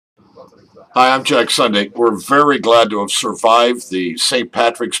Hi, I'm Jack Sunday. We're very glad to have survived the St.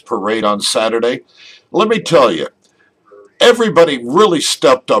 Patrick's Parade on Saturday. Let me tell you, everybody really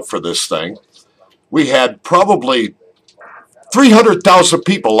stepped up for this thing. We had probably 300,000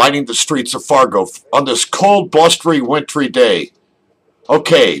 people lining the streets of Fargo on this cold, blustery, wintry day.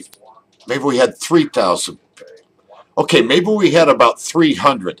 Okay, maybe we had 3,000. Okay, maybe we had about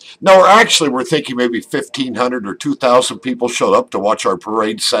 300. No, actually, we're thinking maybe 1,500 or 2,000 people showed up to watch our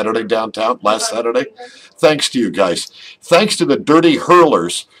parade Saturday downtown, last Saturday. Thanks to you guys. Thanks to the Dirty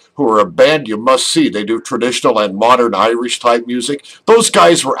Hurlers, who are a band you must see. They do traditional and modern Irish type music. Those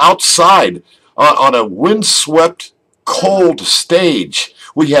guys were outside on a windswept, cold stage.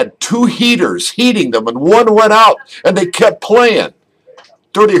 We had two heaters heating them, and one went out, and they kept playing.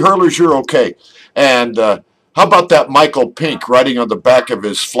 Dirty Hurlers, you're okay. And how about that Michael Pink riding on the back of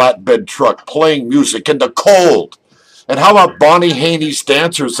his flatbed truck playing music in the cold? And how about Bonnie Haney's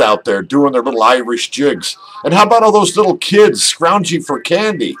dancers out there doing their little Irish jigs? And how about all those little kids scrounging for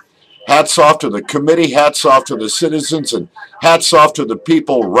candy? Hats off to the committee, hats off to the citizens, and hats off to the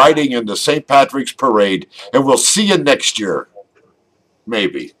people riding in the St. Patrick's Parade. And we'll see you next year.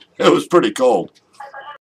 Maybe. It was pretty cold.